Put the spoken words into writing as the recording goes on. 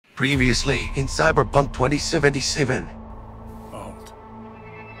Previously in Cyberpunk 2077. Alt.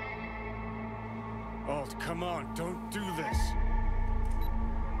 Alt, come on, don't do this.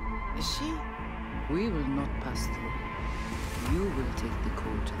 Is she? We will not pass through. You will take the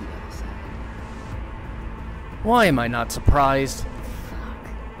code to the other side. Why am I not surprised? Fuck.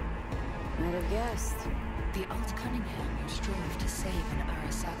 Might have guessed. The Alt Cunningham who strove to save an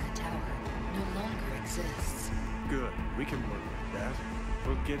Arasaka tower no longer exists. Good, we can work with that.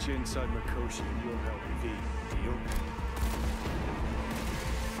 We'll get you inside Mikoshi and you'll help V. Deal?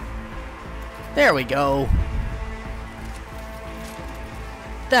 There we go.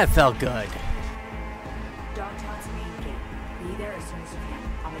 That felt good. Dogtown's main gate. Be there as soon as you can.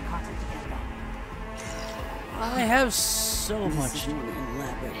 I'll make contact to get that. I have so This much. is one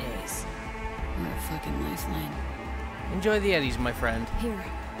elaborate haze. Or a fucking lifeline. Enjoy the eddies, my friend. Here.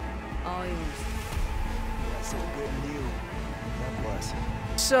 All yours. That's all good and you. God bless.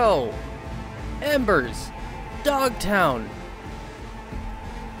 So, Embers, Dogtown.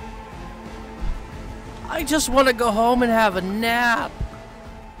 I just want to go home and have a nap.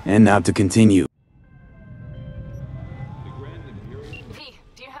 And now to continue. V,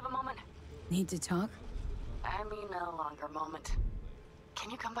 do you have a moment? Need to talk? I mean a longer moment.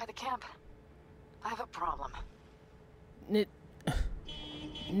 Can you come by the camp? I have a problem.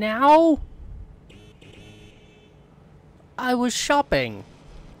 Now? I was shopping.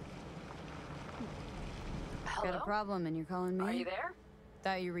 Hello? Got a problem and you're calling me? Are you there?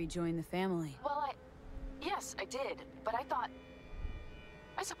 Thought you rejoined the family. Well, yes, I did. But I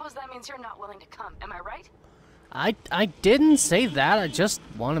suppose that means you're not willing to come. Am I right? I didn't say that. I just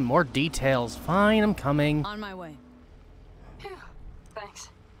wanted more details. Fine, I'm coming. On my way. Phew. Thanks.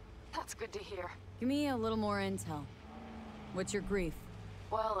 That's good to hear. Give me a little more intel. What's your grief?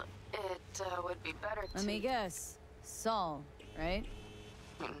 Well, it would be better to... Let me guess. Saul, right?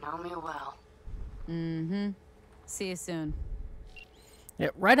 You know me well. Mm-hmm. See you soon. Yeah,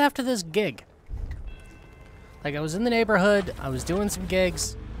 right after this gig. Like, I was in the neighborhood, I was doing some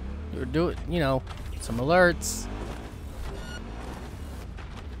gigs, we were doing, you know, some alerts.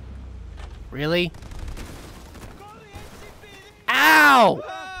 Really? Ow!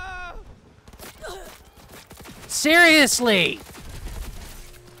 Seriously!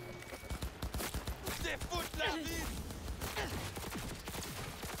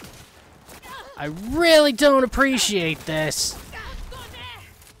 I really don't appreciate this.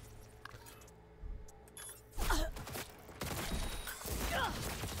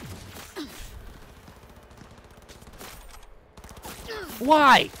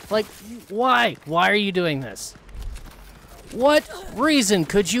 Why? Like, why? Why are you doing this? What reason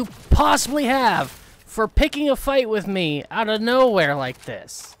could you possibly have for picking a fight with me out of nowhere like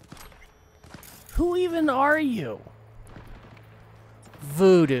this? Who even are you?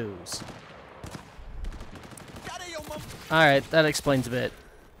 Voodoos. Alright, that explains a bit.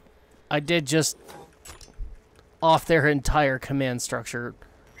 I did just off their entire command structure.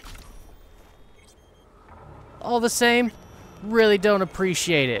 All the same, really don't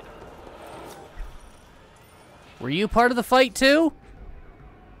appreciate it. Were you part of the fight too?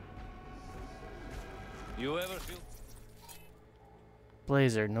 You ever feel...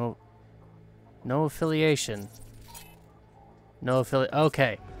 Blazer, no affiliation.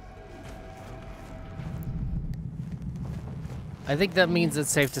 Okay. I think that means it's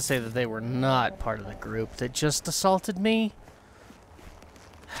safe to say that they were not part of the group that just assaulted me.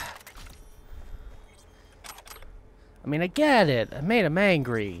 I mean, I get it. I made him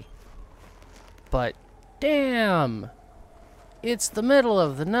angry. But, damn. It's the middle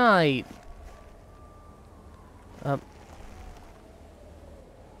of the night. I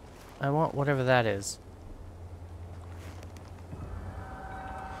want whatever that is.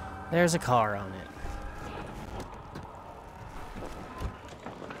 There's a car on it.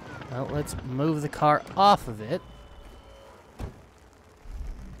 Well, let's move the car off of it.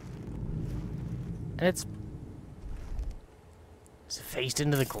 And it's... Is it faced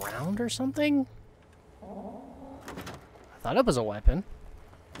into the ground or something? I thought it was a weapon.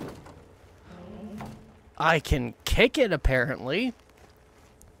 I can kick it, apparently.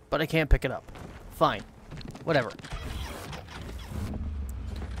 But I can't pick it up. Fine. Whatever.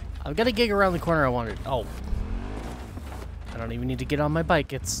 I've got a gig around the corner I wanted. Oh. I don't even need to get on my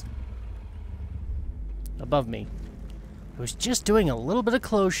bike. It's above me. I was just doing a little bit of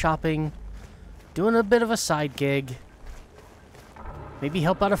clothes shopping. Doing a bit of a side gig. Maybe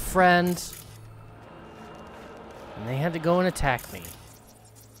help out a friend. And they had to go and attack me.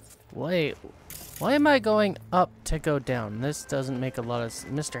 Wait. Why am I going up to go down? This doesn't make a lot of...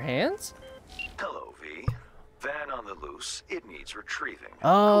 Mr. Hands? Hello, V. Van on the loose. close, it needs retrieving.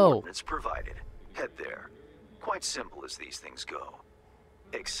 Oh. Coordinates provided. Head there. Quite simple as these things go.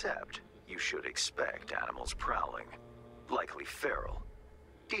 Except, you should expect animals prowling. Likely feral.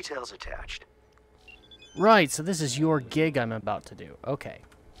 Details attached. Right, so this is your gig I'm about to do. Okay.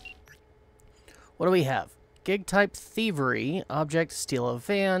 What do we have? Gig type thievery. Object, steal a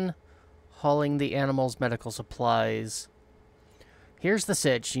van. Hauling the animal's medical supplies. Here's the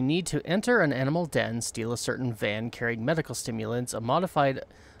sitch. You need to enter an animal den, steal a certain van carrying medical stimulants, a modified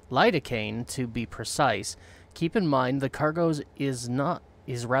lidocaine to be precise. Keep in mind the cargo is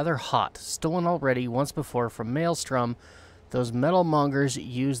rather hot. Stolen already once before from Maelstrom. Those metal mongers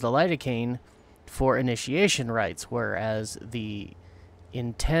use the lidocaine for initiation rites, whereas the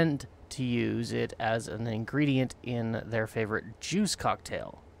intend to use it as an ingredient in their favorite juice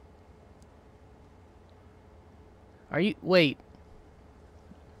cocktail. Wait.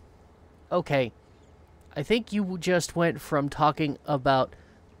 Okay. I think you just went from talking about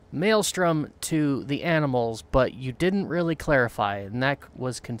Maelstrom to the animals, but you didn't really clarify, and that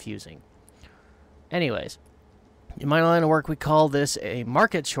was confusing. Anyways, in my line of work, we call this a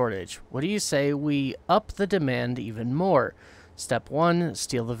market shortage. What do you say we up the demand even more? Step 1,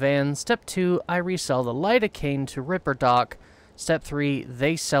 steal the van. Step 2, I resell the lidocaine to Ripper Doc. Step 3,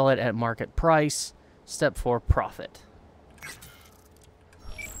 they sell it at market price. Step 4, profit.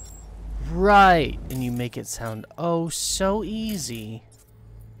 Right, and you make it sound oh so easy.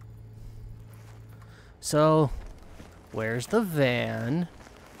 So, where's the van?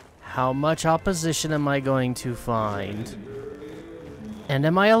 How much opposition am I going to find? And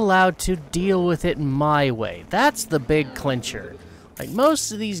am I allowed to deal with it my way? That's the big clincher. Like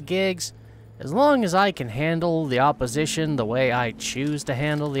most of these gigs, as long as I can handle the opposition the way I choose to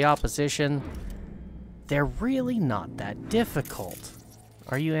handle the opposition, they're really not that difficult.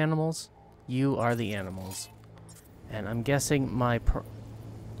 Are you animals? You are the animals. And I'm guessing my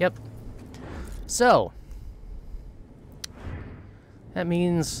Yep. So, that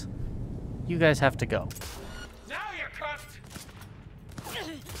means you guys have to go. Now you're cooked.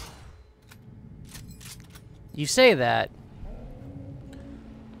 You say that,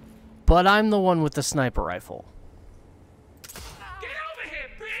 but I'm the one with the sniper rifle. Get over here,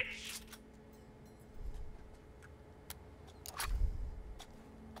 bitch!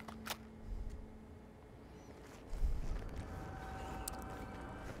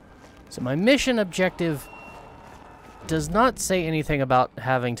 So my mission objective does not say anything about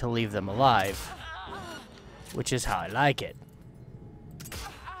having to leave them alive, which is how I like it.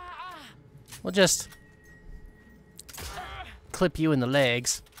 We'll just clip you in the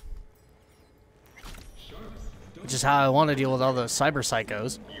legs, which is how I want to deal with all those cyber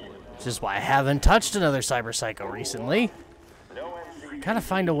psychos, which is why I haven't touched another cyber psycho recently. I gotta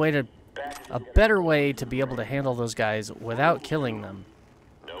find a better way to be able to handle those guys without killing them.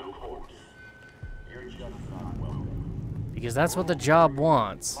 Because that's what the job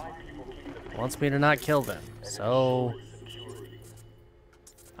wants. It wants me to not kill them. So,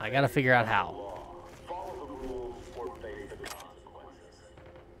 I gotta figure out how.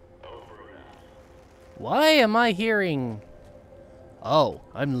 Why am I hearing... Oh,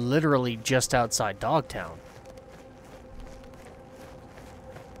 I'm literally just outside Dogtown.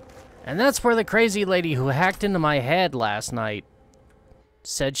 And that's where the crazy lady who hacked into my head last night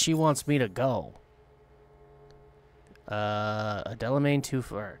said she wants me to go. A Delamain too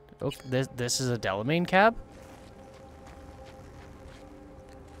far. Oh, this is a Delamain cab?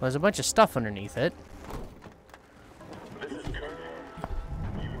 Well, there's a bunch of stuff underneath it.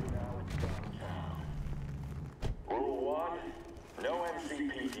 Rule 1, no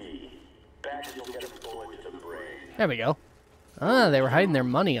MCPD. Back you'll get a bullet to the brain. There we go. Ah, they were hiding their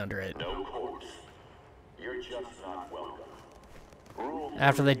money under it. No courts. You're just not welcome. Rule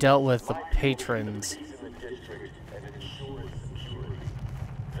After they dealt with the patrons.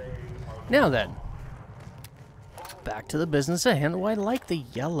 Now then, back to the business at hand. Oh, I like the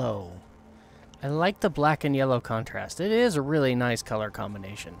yellow. I like the black and yellow contrast. It is a really nice color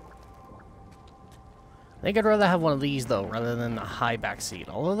combination. I think I'd rather have one of these, though, rather than the high back seat.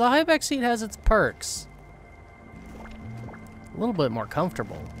 Although the high back seat has its perks. A little bit more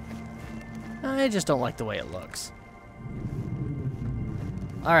comfortable. I just don't like the way it looks.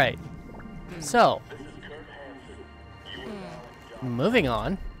 Alright. So, moving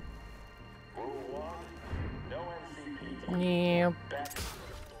on. Yeah.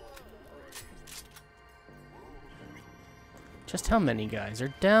 Just how many guys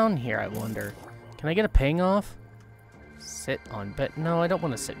are down here, I wonder? Can I get a ping off? Sit on bed. No, I don't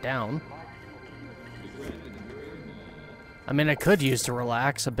want to sit down. I mean, I could use to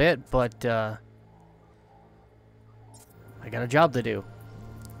relax a bit, but, I got a job to do.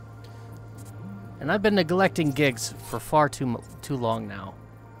 And I've been neglecting gigs for far too long now.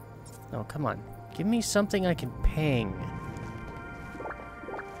 No, come on. Give me something I can ping.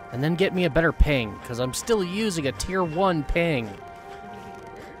 And then get me a better ping, because I'm still using a tier 1 ping.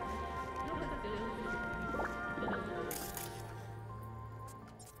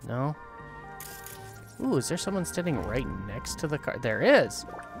 No? Ooh, is there someone standing right next to the car? There is!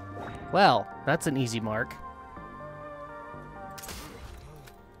 Well, that's an easy mark.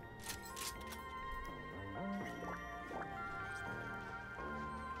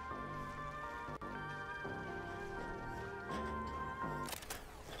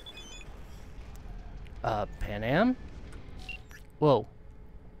 Pan Am? Whoa.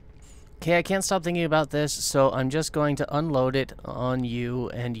 Okay, I can't stop thinking about this, so I'm just going to unload it on you,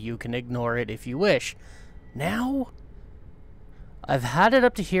 and you can ignore it if you wish. Now, I've had it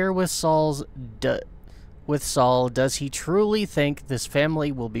up to here with Saul. Does he truly think this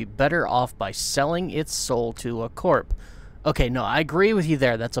family will be better off by selling its soul to a corp? Okay, no, I agree with you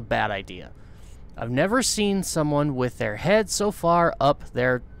there. That's a bad idea. I've never seen someone with their head so far up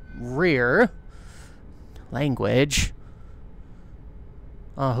their rear. Language.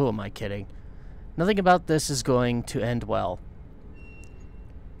 Oh, who am I kidding? Nothing about this is going to end well.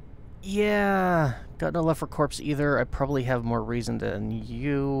 Yeah, got no love for corpse either. I probably have more reason than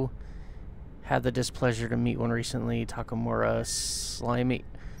you. Had the displeasure to meet one recently. Takamura, slimy.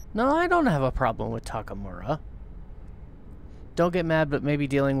 No, I don't have a problem with Takamura. Don't get mad, but maybe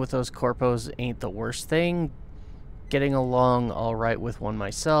dealing with those corpos ain't the worst thing. Getting along alright with one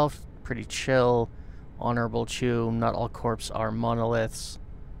myself. Pretty chill. Honorable chew. Not all corps are monoliths.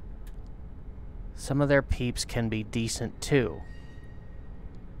 Some of their peeps can be decent too.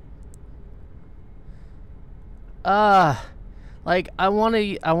 Like I want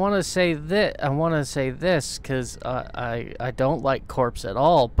to say this cuz I don't like corpse at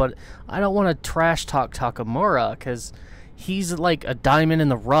all, but I don't want to trash talk Takamura cuz he's like a diamond in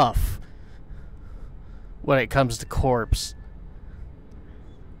the rough when it comes to corpse.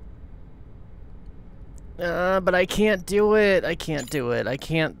 But I can't do it. I can't do it. I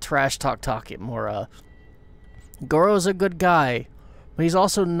can't trash talk Takamura. Goro's a good guy, but he's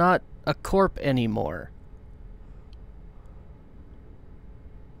also not a corp anymore.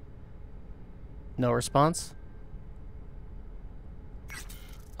 No response?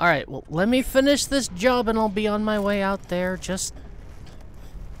 Alright, well, let me finish this job and I'll be on my way out there.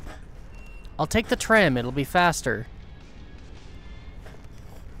 I'll take the tram. It'll be faster.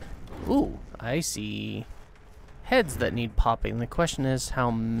 Ooh, I see heads that need popping. The question is,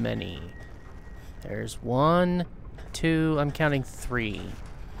 how many? There's 1, 2, I'm counting 3.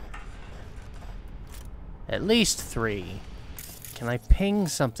 At least 3. Can I ping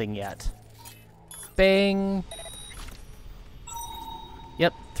something yet? Bang!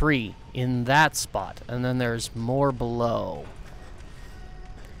 Yep, 3 in that spot. And then there's more below.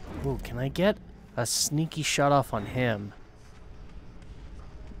 Ooh, can I get a sneaky shot off on him?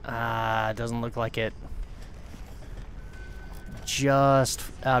 Doesn't look like it. Just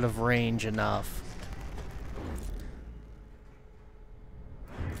out of range enough.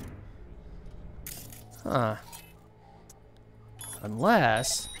 Huh.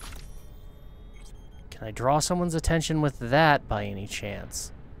 Unless... Can I draw someone's attention with that by any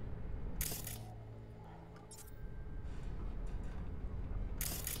chance?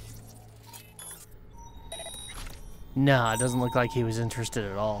 Nah, it doesn't look like he was interested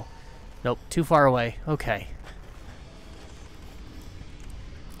at all. Nope, too far away. Okay.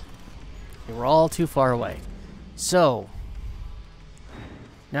 They were all too far away. So,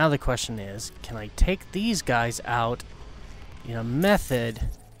 now the question is, can I take these guys out in a method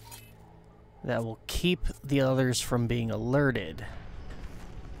that will keep the others from being alerted?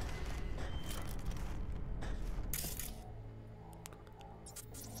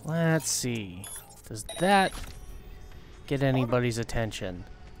 Let's see. Does that get anybody's attention?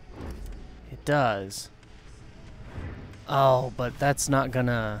 It does. Oh, but that's not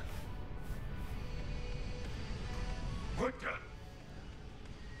gonna...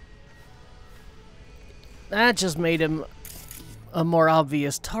 That just made him a more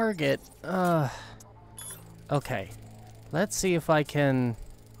obvious target. Okay. Let's see if I can...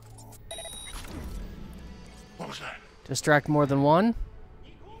 What was that? Distract more than one?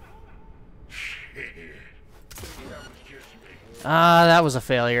 That was a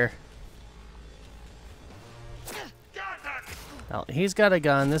failure. Well, he's got a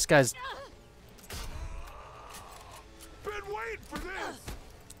gun. This guy's... Been waiting for this.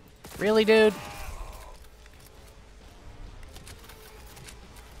 Really, dude?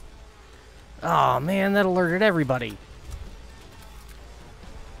 Oh, man, that alerted everybody.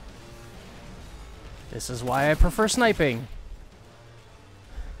 This is why I prefer sniping.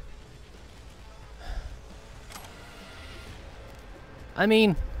 I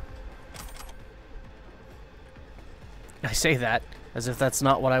mean, I say that as if that's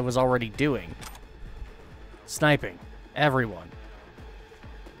not what I was already doing. Sniping. Everyone.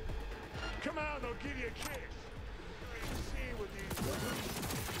 Come on, I'll give you a kiss. See what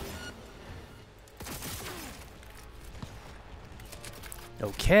these...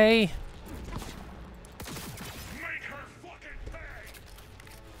 Okay. Make her fucking pay.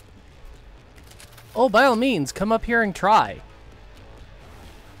 Oh, by all means, come up here and try.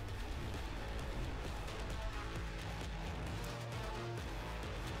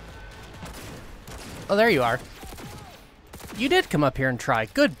 Oh, there you are. You did come up here and try.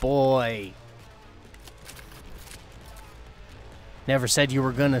 Good boy. Never said you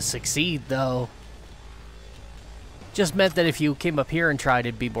were gonna succeed, though. Just meant that if you came up here and tried,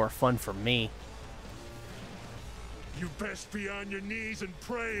 it'd be more fun for me. You best be on your knees and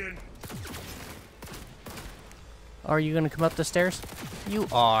praying. Are you gonna come up the stairs? You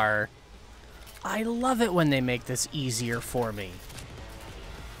are. I love it when they make this easier for me.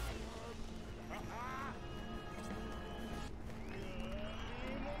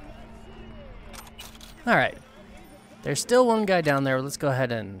 Alright. There's still one guy down there. Let's go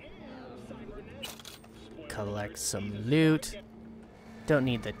ahead and collect some loot. Don't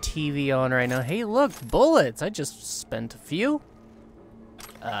need the TV on right now. Hey, look, bullets. I just spent a few.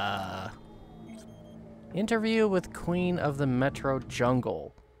 Interview with Queen of the Metro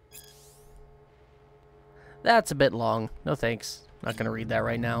Jungle. That's a bit long. No thanks. Not gonna read that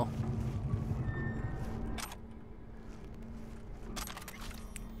right now.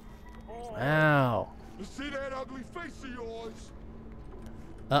 Wow. You see that ugly face of yours?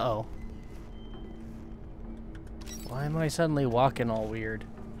 Uh-oh. Why am I suddenly walking all weird?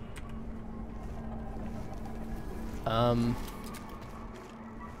 Huh.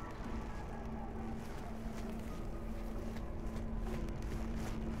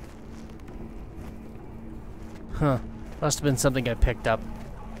 Must have been something I picked up.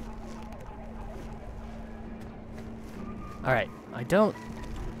 Alright, I don't...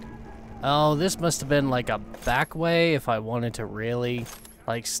 Oh, this must have been like a back way if I wanted to really,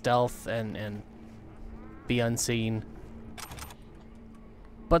 like, stealth and be unseen.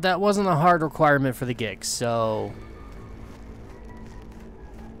 But that wasn't a hard requirement for the gig, so...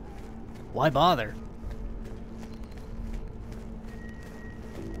 why bother?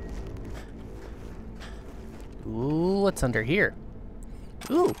 Ooh, what's under here?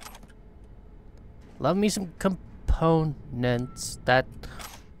 Ooh. Love me some components that...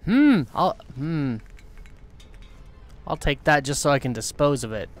 I'll take that just so I can dispose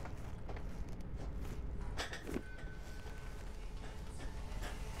of it.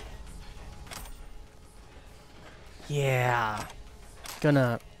 Yeah.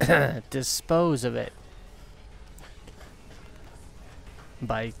 Gonna dispose of it.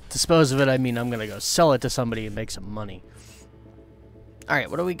 By dispose of it, I mean I'm gonna go sell it to somebody and make some money. Alright,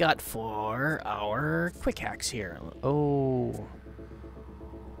 what do we got for our quick hacks here? Oh...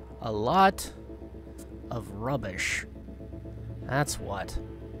 a lot of rubbish. That's what.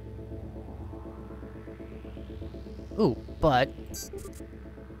 Ooh, but...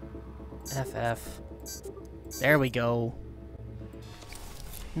 FF. There we go.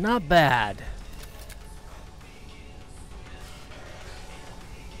 Not bad.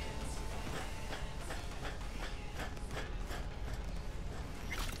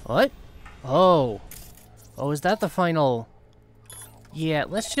 What? Oh. Oh, is that the final... Yeah,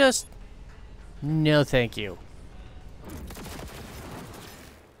 let's just... No, thank you.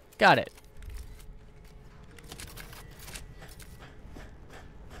 Got it.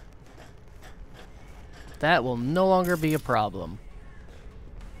 That will no longer be a problem.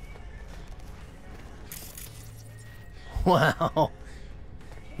 Wow.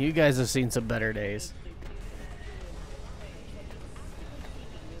 You guys have seen some better days.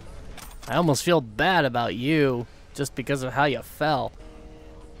 I almost feel bad about you just because of how you fell.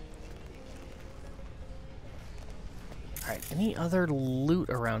 Alright, any other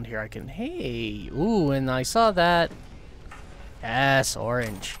loot around here I can... Hey! Ooh, and I saw that. Yes,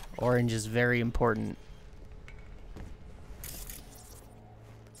 orange. Orange is very important.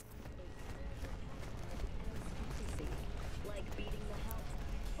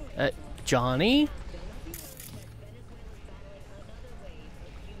 Johnny?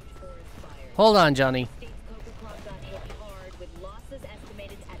 Hold on, Johnny.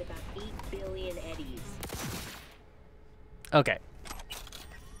 Okay.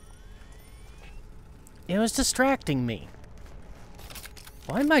 It was distracting me.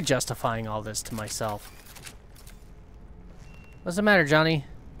 Why am I justifying all this to myself? What's the matter, Johnny?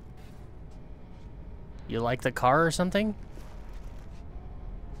 You like the car or something?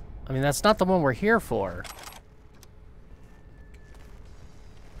 I mean, that's not the one we're here for.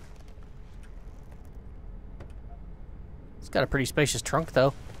 It's got a pretty spacious trunk,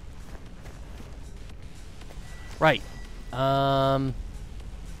 though. Right. Are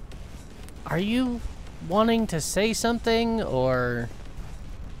you wanting to say something, or...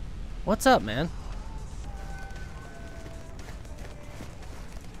 What's up, man?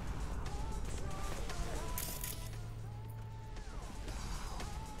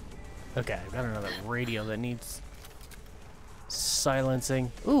 Okay, I've got another radio that needs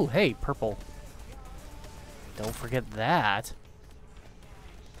silencing. Ooh, hey, purple. Don't forget that.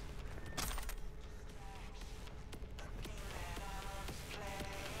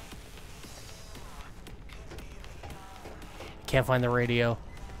 Can't find the radio.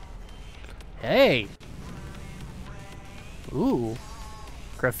 Hey! Ooh.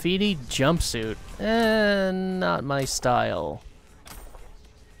 Graffiti jumpsuit. Not my style.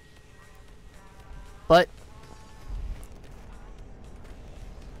 But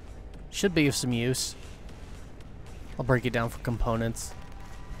should be of some use. I'll break it down for components.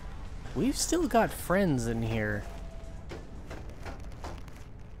 We've still got friends in here.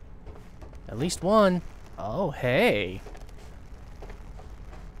 At least one. Oh, hey.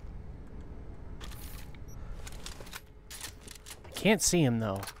 I can't see him,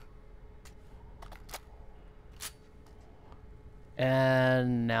 though.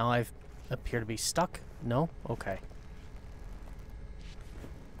 And now I appear to be stuck. No? Okay.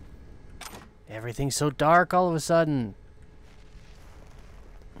 Everything's so dark all of a sudden.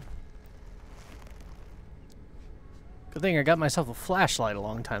 Good thing I got myself a flashlight a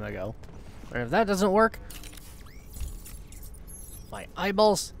long time ago. And if that doesn't work, my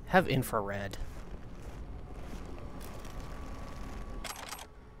eyeballs have infrared.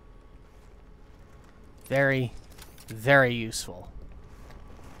 Very, very useful.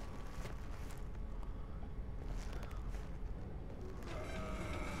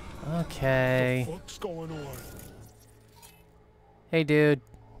 Okay. What the fuck's going on? Hey, dude.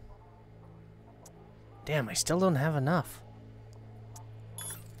 Damn, I still don't have enough.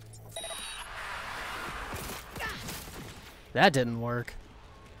 That didn't work.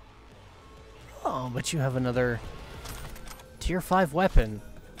 Oh, but you have another tier 5 weapon.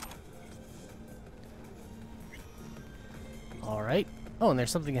 Alright. Oh, and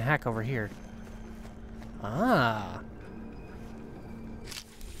there's something to hack over here. Ah.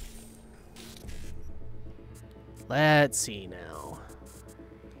 Let's see now.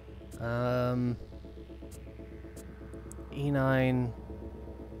 E9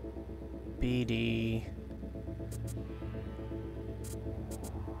 BD.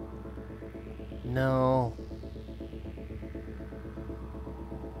 No.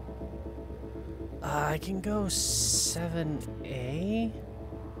 I can go 7A?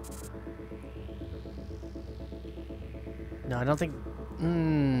 No, I don't think...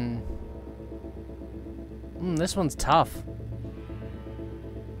 this one's tough.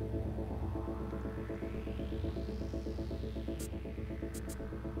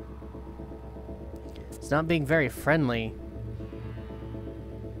 It's not being very friendly.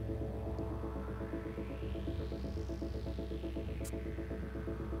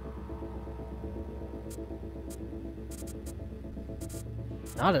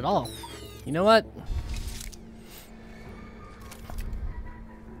 Not at all. You know what?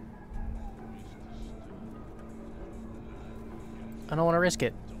 I don't want to risk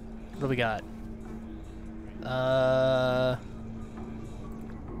it. What do we got?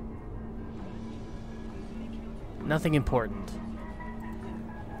 Nothing important.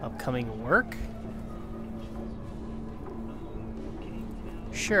 Upcoming work?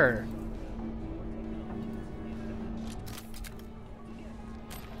 Sure.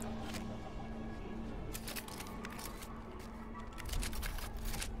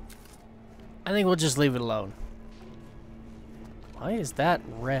 I think we'll just leave it alone. Why is that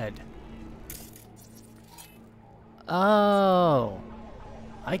red? Oh.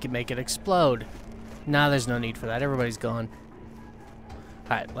 I can make it explode. Nah, there's no need for that. Everybody's gone.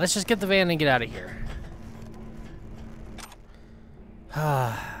 Alright, let's just get the van and get out of here.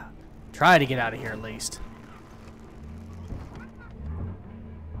 Try to get out of here at least.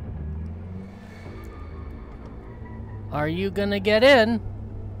 Are you gonna get in?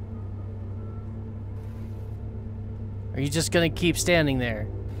 Or are you just gonna keep standing there?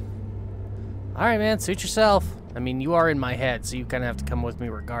 Alright, man, suit yourself. I mean, you are in my head, so you kind of have to come with me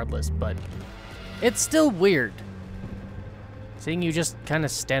regardless, but it's still weird. Seeing you just kind of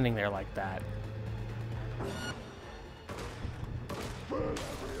standing there like that.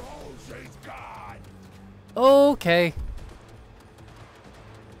 Okay.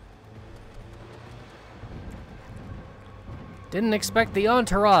 Didn't expect the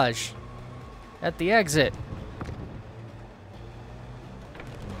entourage at the exit.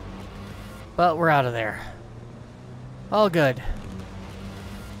 But we're out of there. All good.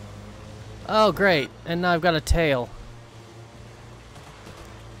 Oh, great. And now I've got a tail.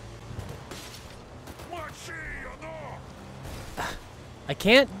 I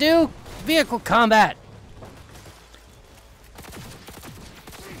can't do vehicle combat.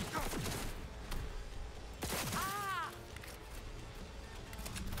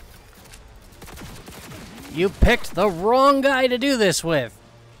 You picked the wrong guy to do this with.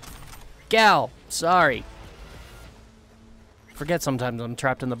 Gal, sorry. Forget sometimes I'm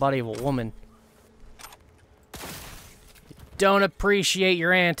trapped in the body of a woman. Don't appreciate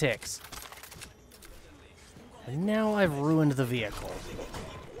your antics. And now I've ruined the vehicle.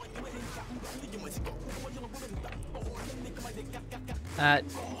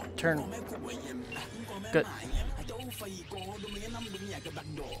 Turn. Good.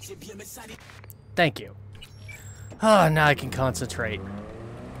 Thank you. Ah, now I can concentrate.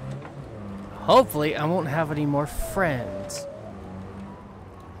 Hopefully, I won't have any more friends.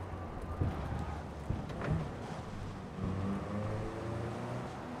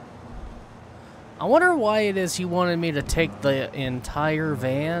 I wonder why it is he wanted me to take the entire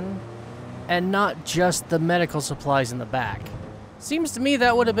van and not just the medical supplies in the back. Seems to me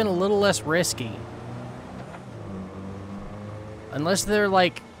that would have been a little less risky. Unless they're,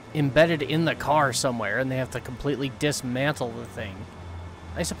 like, embedded in the car somewhere and they have to completely dismantle the thing.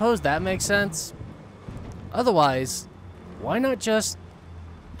 I suppose that makes sense. Otherwise, why not just...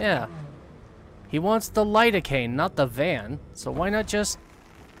 Yeah. He wants the lidocaine, not the van. So why not just...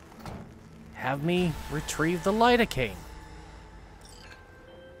 have me retrieve the lidocaine?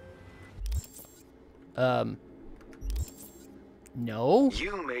 No?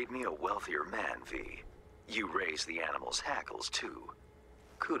 You made me a wealthier man, V. You raised the animal's hackles, too.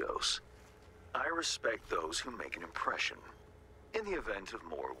 Kudos. I respect those who make an impression. In the event of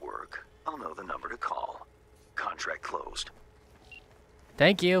more work, I'll know the number to call. Contract closed.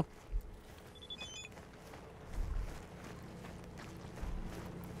 Thank you.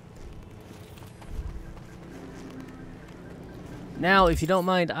 Now, if you don't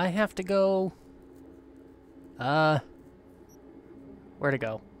mind, I have to go... Where to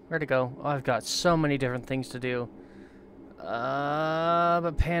go? Where to go? Oh, I've got so many different things to do.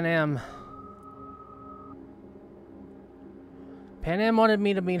 But Pan Am... Pan Am wanted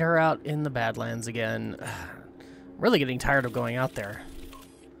me to meet her out in the Badlands again. Really getting tired of going out there.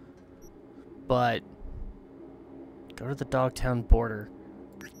 But... go to the Dogtown border.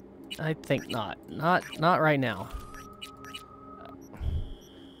 I think not. Not right now.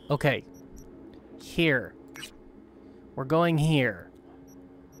 Okay. Here. We're going here.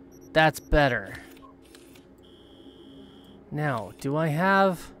 That's better. Now, do I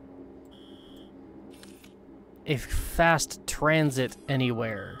have a fast transit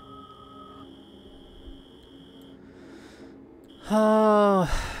anywhere?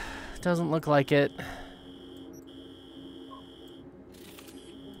 Oh, doesn't look like it.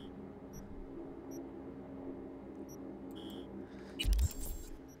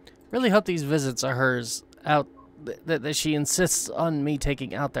 Really hope these visits of hers out that she insists on me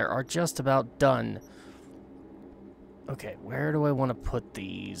taking out there are just about done. Okay, where do I want to put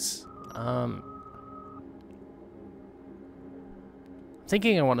these?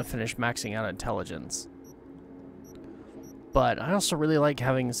 Thinking I want to finish maxing out intelligence. But I also really like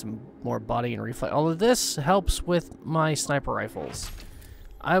having some more body and reflex. All of this helps with my sniper rifles.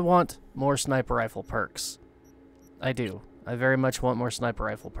 I want more sniper rifle perks. I do. I very much want more sniper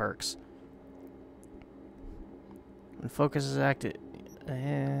rifle perks. When focus is active...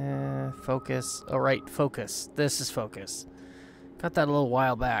 focus. Oh, right, focus. This is focus. Got that a little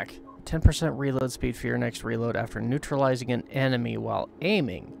while back. 10% reload speed for your next reload after neutralizing an enemy while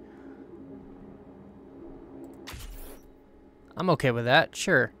aiming. I'm okay with that,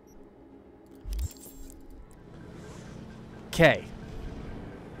 sure. Okay.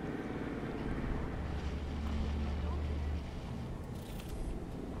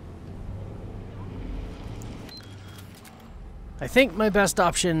 I think my best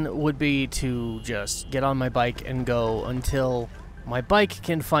option would be to just get on my bike and go until my bike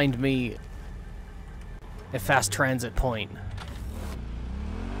can find me a fast transit point.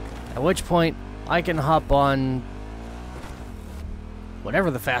 At which point, I can hop on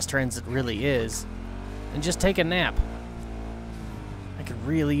whatever the fast transit really is and just take a nap. Could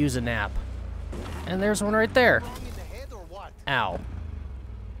really use a nap. And there's one right there. Ow.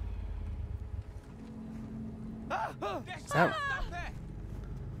 Is that...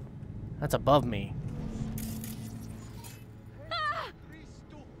 That's above me.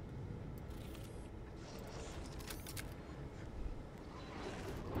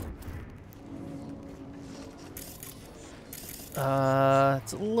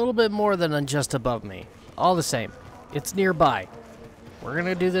 It's a little bit more than just above me. All the same, it's nearby. We're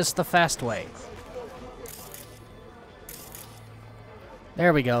gonna do this the fast way.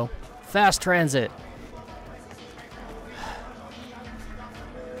 There we go. Fast transit.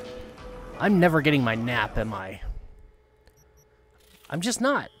 I'm never getting my nap, am I? I'm just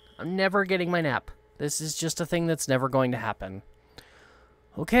not. I'm never getting my nap. This is just a thing that's never going to happen.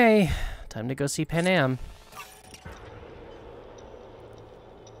 Okay, time to go see Pan Am.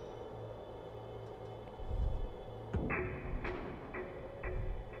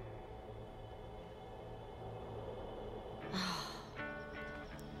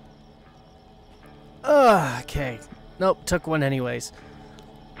 Okay. Nope, took one anyways.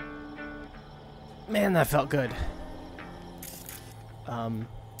 Man, that felt good.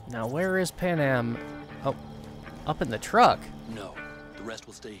 Now where is Pan Am? Oh, up in the truck. No, the rest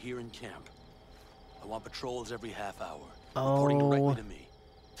will stay here in camp. I want patrols every half hour, Oh. reporting directly to me.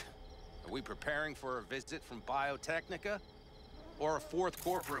 Are we preparing for a visit from Biotechnica? Or a fourth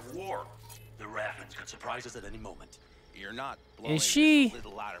corporate war? The Raffins could surprise us at any moment. You're not blowing Is she? this a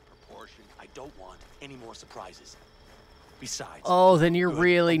little out of proportion. I don't want any more surprises. Besides... Oh, then you're good,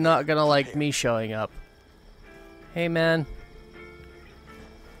 really I'm not gonna like prepared. me showing up. Hey, man.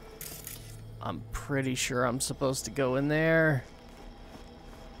 I'm pretty sure I'm supposed to go in there.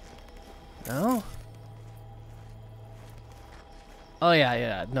 No? Oh,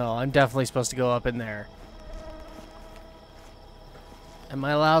 yeah. No, I'm definitely supposed to go up in there. Am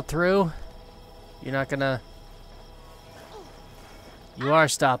I allowed through? You're not gonna... You are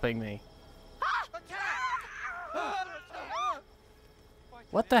stopping me.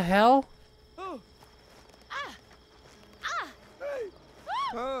 What the hell?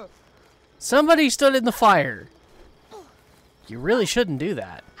 Somebody stood in the fire. You really shouldn't do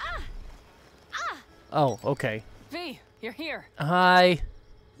that. Oh, okay. V, you're here. Hi.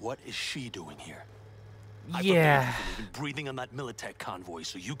 What is she doing here? Yeah. I forbade you from even breathing on that Militech convoy,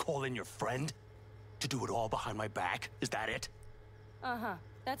 so you call in your friend? To do it all behind my back? Is that it? Uh-huh.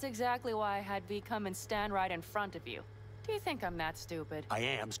 That's exactly why I had V come and stand right in front of you. Do you think I'm that stupid? I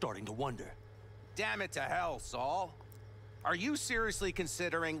am starting to wonder. Damn it to hell, Saul. Are you seriously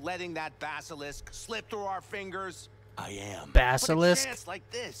considering letting that basilisk slip through our fingers? I am. Basilisk? But a chance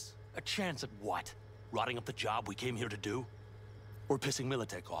like this. A chance at what? Rotting up the job we came here to do? Or pissing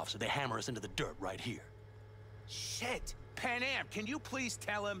Militech off so they hammer us into the dirt right here? Shit! Pan Am, can you please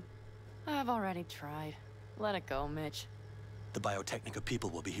tell him? I've already tried. Let it go, Mitch. The Biotechnica people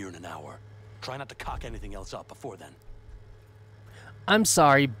will be here in an hour. Try not to cock anything else up before then. I'm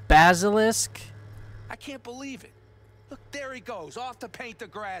sorry, Basilisk? I can't believe it. Look, there he goes, off to paint the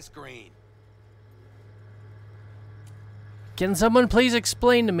grass green. Can someone please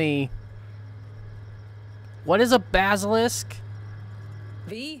explain to me, what is a basilisk?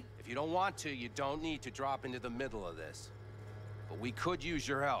 V? If you don't want to, you don't need to drop into the middle of this. But we could use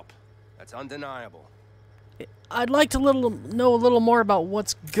your help. That's undeniable. I'd like to know a little more about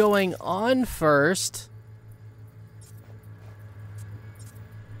what's going on first.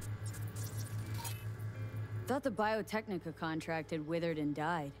 Thought the Biotechnica contract had withered and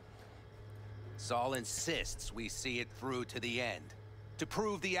died. Saul insists we see it through to the end. To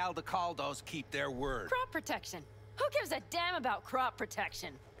prove the Aldecaldos keep their word. Crop protection. Who gives a damn about crop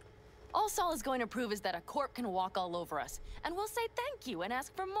protection? All Saul is going to prove is that a corp can walk all over us, and we'll say thank you and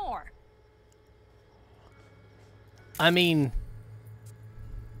ask for more. I mean,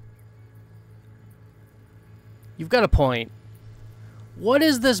 you've got a point. What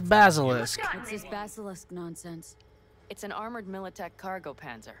is this basilisk? What's this basilisk nonsense? It's an armored Militech cargo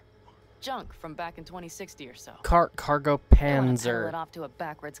panzer. Junk from back in 2060 or so. Cargo They want to pedal panzer. it off to a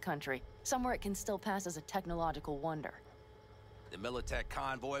backwards country, somewhere it can still pass as a technological wonder. The Militech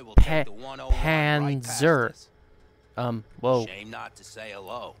convoy will take the 101 right past Panzer. us. Whoa. Shame not to say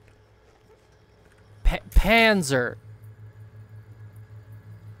hello. Panzer.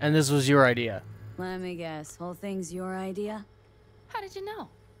 And this was your idea. Let me guess, whole thing's your idea? How did you know?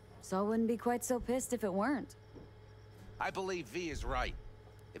 Saul wouldn't be quite so pissed if it weren't. I believe V is right.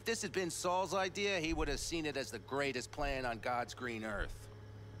 If this had been Saul's idea, he would have seen it as the greatest plan on God's green earth.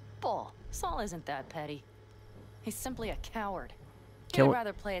 Bull. Saul isn't that petty. He's simply a coward. Can He'd we-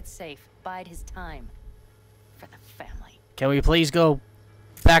 rather play it safe, bide his time. For the family. Can we please go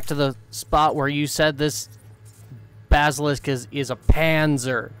back to the spot where you said this basilisk is a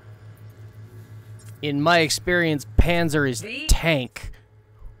panzer. In my experience, panzer is tank.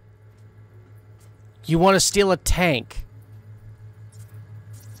 You want to steal a tank?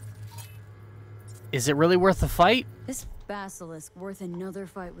 Is it really worth the fight? This basilisk worth another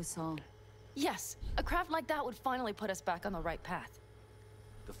fight with Saul. Yes, a craft like that would finally put us back on the right path.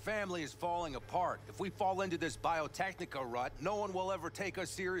 The family is falling apart. If we fall into this biotechnica rut, no one will ever take us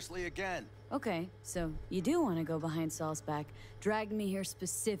seriously again. Okay, so you do want to go behind Saul's back. Dragged me here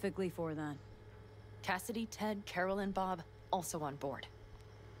specifically for that. Cassidy, Ted, Carol, and Bob also on board.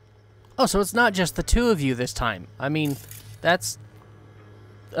 Oh, so it's not just the two of you this time. I mean, that's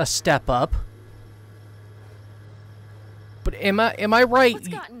a step up. But am I right? What's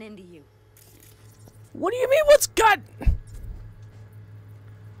gotten into you? What do you mean, what's got...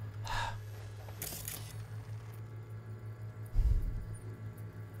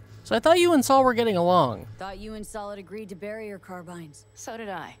 So I thought you and Saul were getting along. Thought you and Saul had agreed to bury your carbines. So did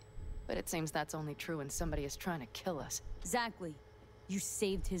I. But it seems that's only true when somebody is trying to kill us. Exactly. You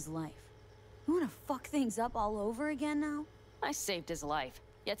saved his life. You want to fuck things up all over again now? I saved his life,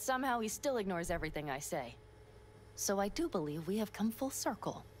 yet somehow he still ignores everything I say. So I do believe we have come full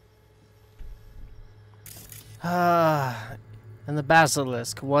circle. And the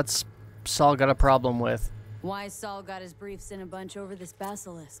basilisk, what's Saul got a problem with? Why Saul got his briefs in a bunch over this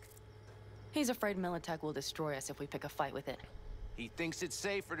basilisk? He's afraid Militech will destroy us if we pick a fight with it. He thinks it's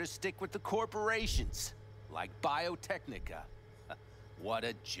safer to stick with the corporations, like Biotechnica. What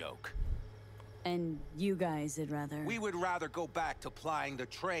a joke. And you guys would rather... We would rather go back to plying the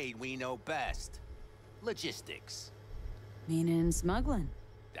trade we know best. Logistics. Meaning smuggling.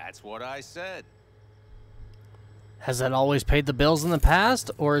 That's what I said. Has that always paid the bills in the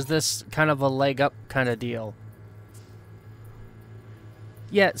past, or is this kind of a leg up kind of deal?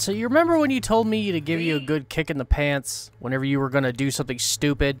 Yeah, so you remember when you told me to give you a good kick in the pants whenever you were going to do something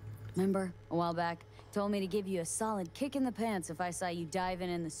stupid? Remember, a while back, told me to give you a solid kick in the pants if I saw you diving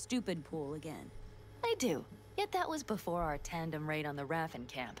in the stupid pool again. I do. Yet that was before our tandem raid on the Raffen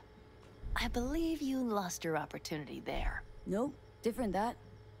camp. I believe you lost your opportunity there. Nope, different that.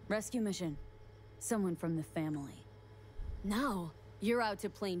 Rescue mission. Someone from the family. Now, you're out to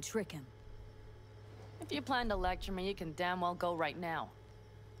plain trick him. If you plan to lecture me, you can damn well go right now.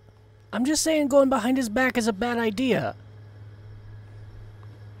 I'm just saying going behind his back is a bad idea.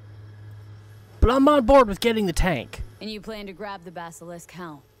 But I'm on board with getting the tank. And you plan to grab the basilisk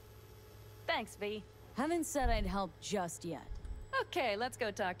how? Thanks, V. Haven't said I'd help just yet. Okay, let's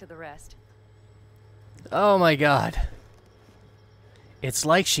go talk to the rest. Oh my god. It's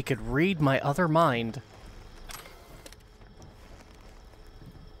like she could read my other mind.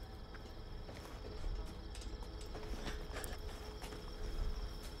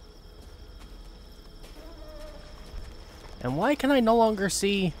 And why can I no longer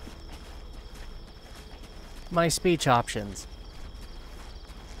see my speech options?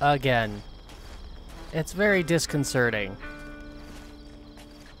 Again. It's very disconcerting.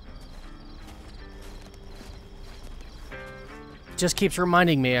 Just keeps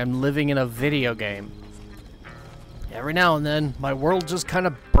reminding me I'm living in a video game. Every now and then, my world just kind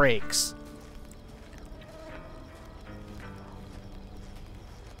of breaks.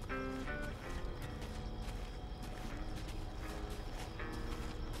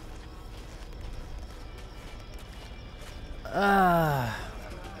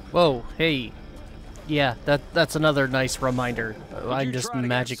 Whoa, hey. Yeah, that's another nice reminder. I'm just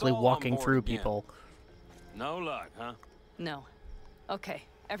magically walking through people. No luck, huh? No. Okay,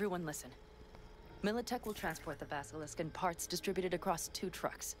 everyone listen. Militech will transport the Basilisk in parts distributed across 2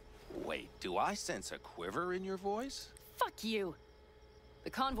 trucks. Wait, do I sense a quiver in your voice? Fuck you! The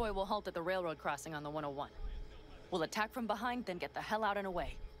convoy will halt at the railroad crossing on the 101. We'll attack from behind, then get the hell out and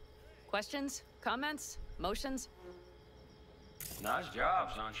away. Questions? Comments? Motions? Nice job,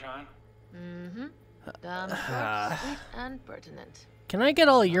 Sunshine. Mm-hmm. Dumb, short, sweet, and pertinent. Can I get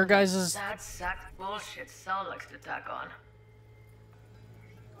all your guys's... That sack bullshit Saul likes to tack on.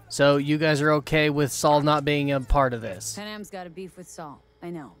 So you guys are okay with Saul not being a part of this? Panam's got a beef with Saul.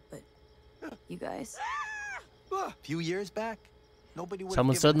 I know, but you guys? A few years back, nobody would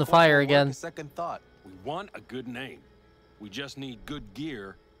Someone have stood in given the fire Corporal again. Work a second thought. We want a good name. We just need good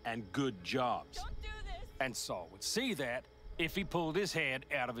gear and good jobs. Don't do this! And Saul would see that if he pulled his head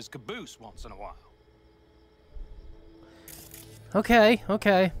out of his caboose once in a while. Okay,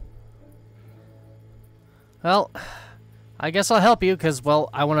 okay. Well, I guess I'll help you, because, well,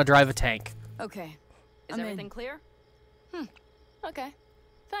 I want to drive a tank. Okay. Is everything clear? Okay.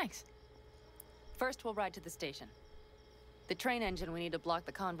 Thanks. First, we'll ride to the station. The train engine we need to block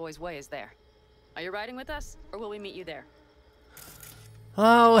the convoy's way is there. Are you riding with us, or will we meet you there?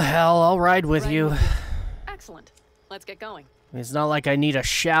 Oh, hell, I'll ride with you. Excellent. Let's get going. It's not like I need a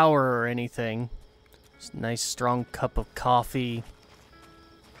shower or anything. Just a nice, strong cup of coffee.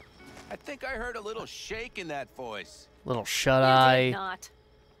 I think I heard a little shake in that voice. Little shut-eye. You did not.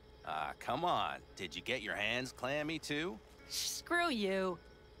 Ah, come on. Did you get your hands clammy, too? Screw you.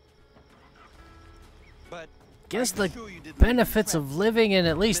 But Guess the benefits of living in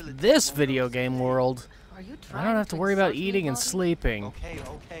at least this video game world. Are you I don't have to worry about eating and sleeping.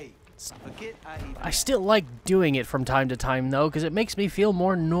 Okay. Forget I still like doing it from time to time, though, because it makes me feel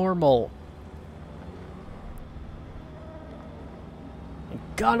more normal. And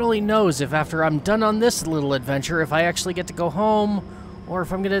God only knows if after I'm done on this little adventure, if I actually get to go home, or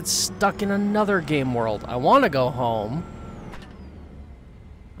if I'm going to get stuck in another game world. I want to go home.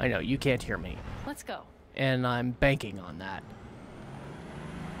 I know, you can't hear me. Let's go. And I'm banking on that.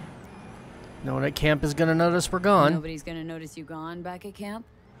 No one at camp is going to notice we're gone. Nobody's gonna notice you gone back at camp?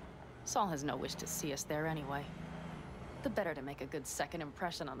 Saul has no wish to see us there anyway. The better to make a good second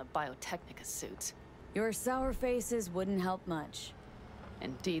impression on the Biotechnica suits. Your sour faces wouldn't help much.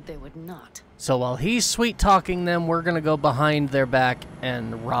 Indeed, they would not. So while he's sweet-talking them, we're going to go behind their back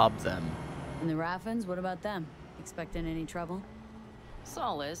and rob them. And the Raffens, what about them? Expecting any trouble?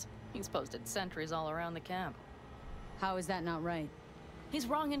 Saul is. He's posted sentries all around the camp. How is that not right? He's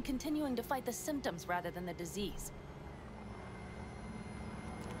wrong in continuing to fight the symptoms rather than the disease.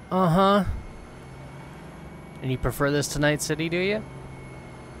 Uh-huh. And you prefer this to Night City, do you?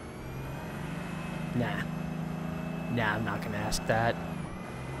 Nah. Nah, I'm not going to ask that.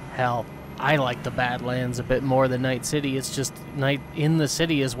 Hell, I like the Badlands a bit more than Night City. It's just, Night in the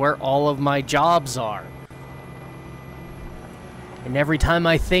City is where all of my jobs are. And every time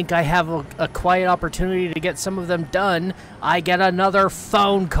I think I have a quiet opportunity to get some of them done, I get another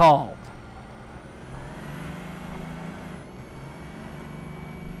phone call.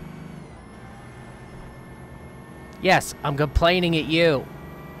 Yes, I'm complaining at you.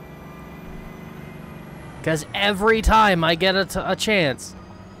 Because every time I get a chance,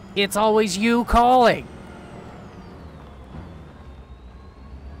 it's always you calling.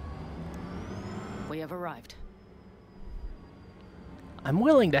 We have arrived. I'm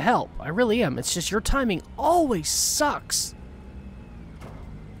willing to help. I really am. It's just your timing always sucks.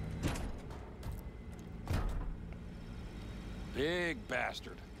 Big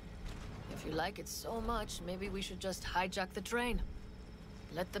bastard. If you like it so much, maybe we should just hijack the train.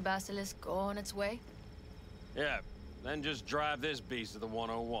 Let the basilisk go on its way. Yeah, then just drive this beast to the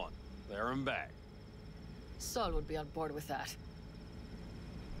 101. There and back. Saul would be on board with that.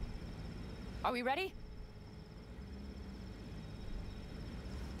 Are we ready?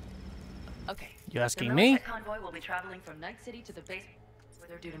 Okay. You asking the me? Militech convoy will be traveling from Night City to the base where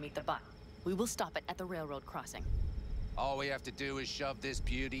they're due to meet the bot. We will stop it at the railroad crossing. All we have to do is shove this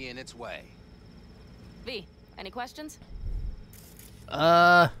beauty in its way. V, any questions?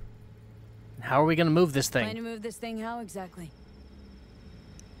 How are we gonna move this Plan thing? to move this thing how exactly?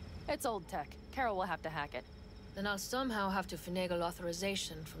 It's old tech. Carol will have to hack it. Then I'll somehow have to finagle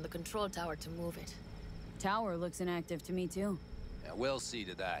authorization from the control tower to move it. Tower looks inactive to me too. Yeah, we'll see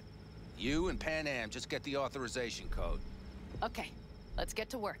to that. You and Pan Am just get the authorization code. Okay, let's get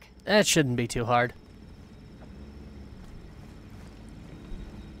to work. That shouldn't be too hard.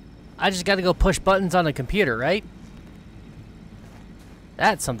 I just gotta go push buttons on a computer, right?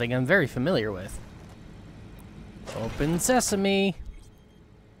 That's something I'm very familiar with. Open sesame.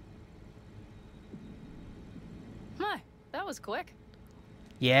 My, that was quick.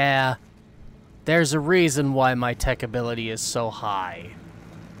 Yeah. There's a reason why my tech ability is so high.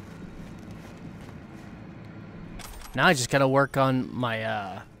 Now I just gotta work on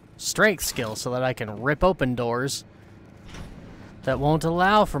my strength skill so that I can rip open doors that won't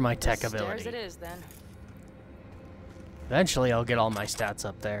allow for my tech ability. Stairs it is, then. Eventually I'll get all my stats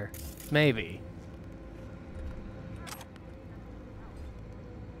up there. Maybe.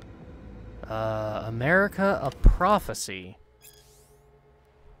 America, a prophecy.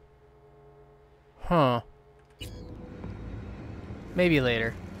 Huh. Maybe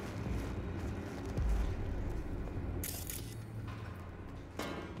later.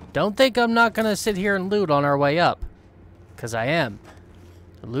 Don't think I'm not gonna sit here and loot on our way up. 'Cause I am.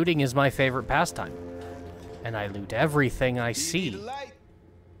 Looting is my favorite pastime. And I loot everything I see.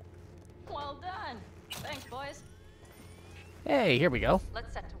 Well done. Thanks, boys. Hey, here we go.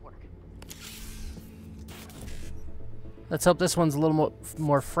 Let's set to work. Let's hope this one's a little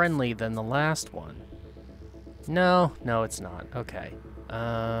more friendly than the last one. No, it's not. Okay.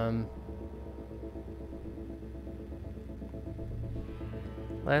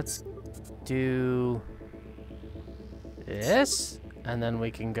 Let's do this, and then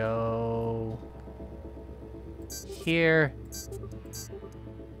we can go here.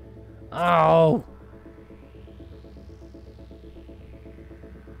 Oh!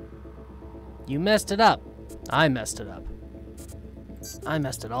 You messed it up. I messed it up. I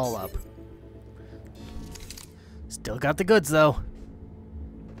messed it all up. Still got the goods, though.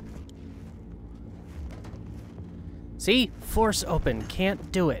 See? Force open.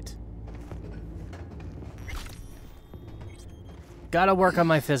 Can't do it. Gotta work on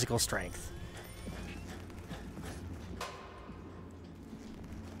my physical strength.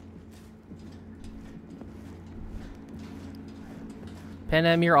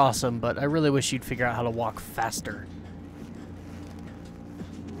 Pan you're awesome, but I really wish you'd figure out how to walk faster.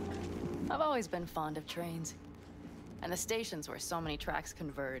 I've always been fond of trains. And the stations where so many tracks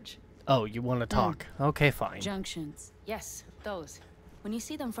converge. Oh, you want to talk? Okay, fine. Junctions. Yes, those. When you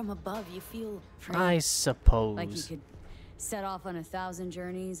see them from above, you feel free. I suppose. Like you could set off on 1,000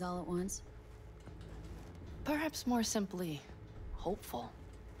 journeys all at once? Perhaps more simply, hopeful.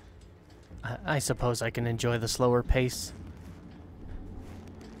 I suppose I can enjoy the slower pace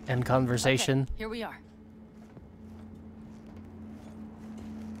and conversation. Okay, here we are.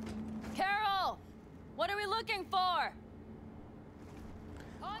 Carol! What are we looking for?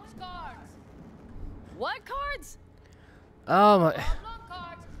 Punch cards. What cards? Cards.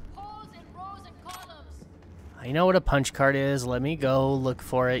 Holes in rows and columns. I know what a punch card is. Let me go look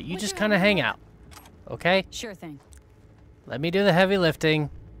for it. You just kind of hang out. Okay? Sure thing. Let me do the heavy lifting.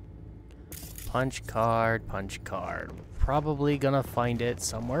 Punch card, punch card. Probably gonna find it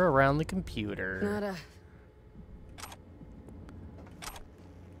somewhere around the computer. Nada.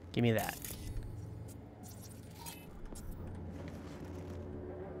 Give me that.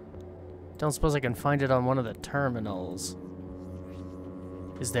 Don't suppose I can find it on one of the terminals.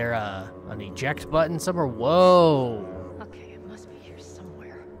 Is there an eject button somewhere? Whoa! Okay, it must be here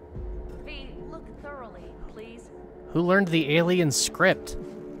somewhere. V, look thoroughly, please. Who learned the alien script?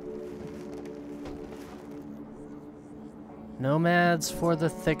 Nomads for the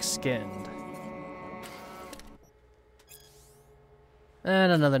thick-skinned.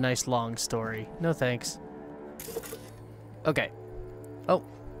 And another nice long story. No thanks. Okay. Oh.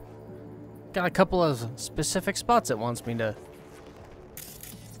 Got a couple of specific spots it wants me to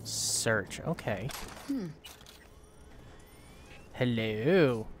search. Okay.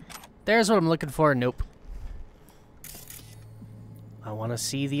 Hello. There's what I'm looking for. Nope. I want to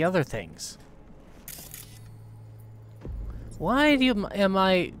see the other things. Why am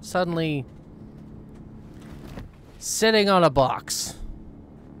I suddenly sitting on a box?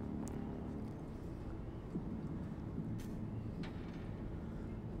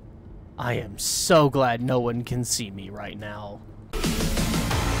 I am so glad no one can see me right now.